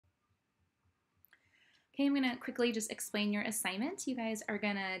Okay, I'm going to quickly just explain your assignment. You guys are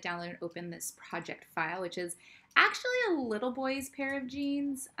going to download and open this project file, which is actually a little boy's pair of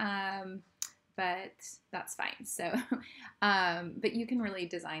jeans, but that's fine. So, but you can really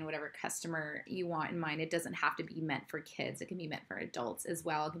design whatever customer you want in mind. It doesn't have to be meant for kids. It can be meant for adults as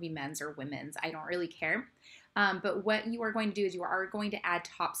well. It can be men's or women's. I don't really care. But what you are going to do is you are going to add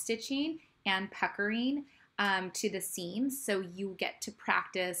top stitching and puckering to the seams. So you get to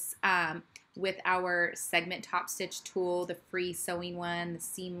practice with our segment top stitch tool, the free sewing one, the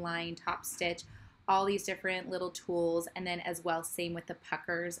seam line top stitch, all these different little tools, and then as well, same with the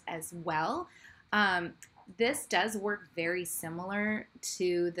puckers as well. This does work very similar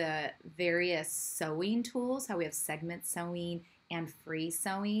to the various sewing tools, how we have segment sewing and free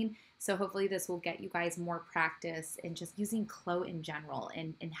sewing. So hopefully this will get you guys more practice in just using Clo in general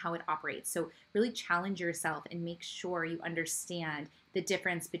and how it operates. So really challenge yourself and make sure you understand the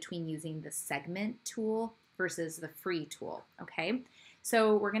difference between using the segment tool versus the free tool, okay?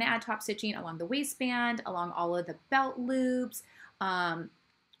 So we're gonna add top stitching along the waistband, along all of the belt loops, all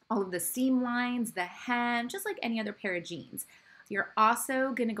of the seam lines, the hem, just like any other pair of jeans. You're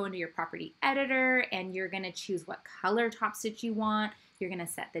also gonna go into your property editor and you're gonna choose what color top stitch you want. You're gonna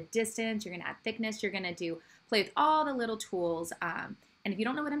set the distance, you're gonna add thickness, you're gonna play with all the little tools. And if you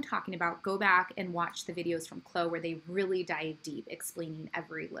don't know what I'm talking about, go back and watch the videos from Clo where they really dive deep explaining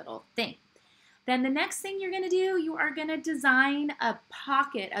every little thing. Then the next thing you're gonna do, you are gonna design a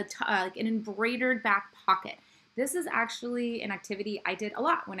pocket, like an embroidered back pocket. This is actually an activity I did a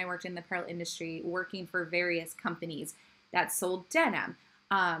lot when I worked in the apparel industry, working for various companies that sold denim.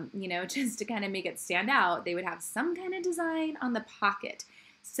 You know, just to kind of make it stand out, they would have some kind of design on the pocket.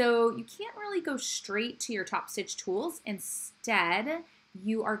 So you can't really go straight to your top stitch tools. Instead,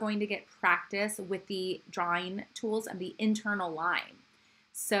 you are going to get practice with the drawing tools of the internal line.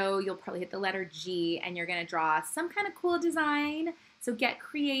 So you'll probably hit the letter G and you're going to draw some kind of cool design. So get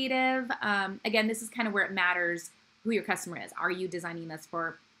creative. Again, this is kind of where it matters who your customer is. Are you designing this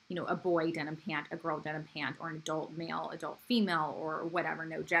for, you know, a boy denim pant, a girl denim pant, or an adult male, adult female, or whatever,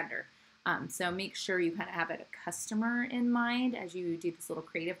 no gender. So make sure you kind of have a customer in mind as you do this little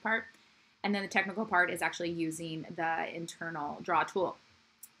creative part. And then the technical part is actually using the internal draw tool.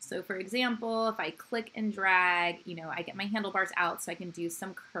 So for example, if I click and drag, you know, I get my handlebars out so I can do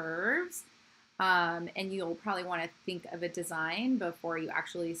some curves. And you'll probably want to think of a design before you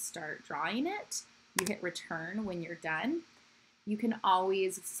actually start drawing it. You hit return when you're done. You can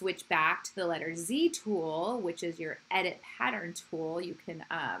always switch back to the letter Z tool, which is your edit pattern tool. You can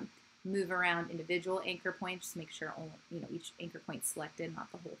move around individual anchor points, just make sure only, you know, each anchor point selected,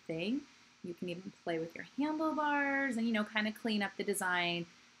 not the whole thing. You can even play with your handlebars and, you know, kind of clean up the design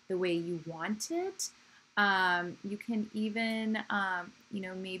the way you want it. You can even, you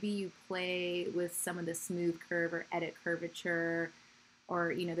know, maybe you play with some of the smooth curve or edit curvature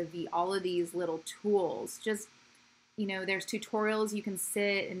or, you know, the V, all of these little tools. Just, you know, there's tutorials you can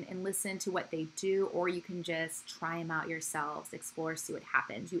sit and listen to what they do, or you can just try them out yourselves, explore, see what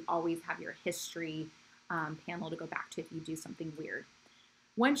happens. You always have your history panel to go back to if you do something weird.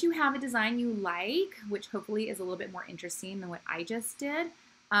 Once you have a design you like, which hopefully is a little bit more interesting than what I just did,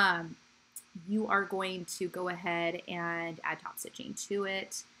 you are going to go ahead and add top stitching to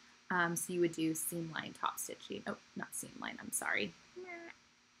it. So you would do seam line top stitching. Oh, not seam line, I'm sorry.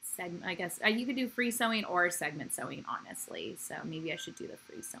 Segment, I guess you could do free sewing or segment sewing, honestly. So maybe I should do the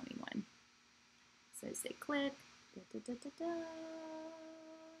free sewing one. So say click. Da, da, da, da, da.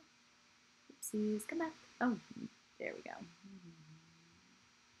 Oopsies, come back. Oh, there we go.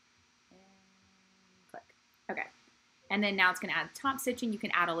 And click. Okay. And then now it's going to add top stitching. You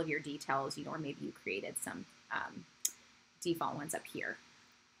can add all of your details, you know, or maybe you created some default ones up here.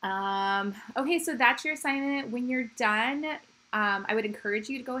 Okay, so that's your assignment. When you're done, I would encourage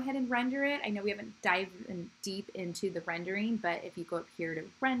you to go ahead and render it. I know we haven't dived deep into the rendering, but if you go up here to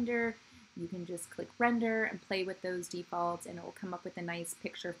render, you can just click render and play with those defaults and it will come up with a nice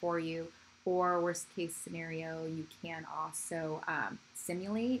picture for you. Or worst case scenario, you can also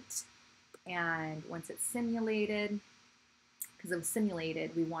simulate. And once it's simulated, because it was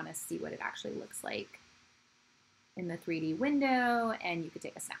simulated, we want to see what it actually looks like in the 3D window, and you could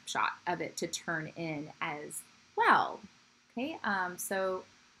take a snapshot of it to turn in as well. Okay, so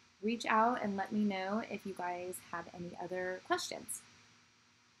reach out and let me know if you guys have any other questions.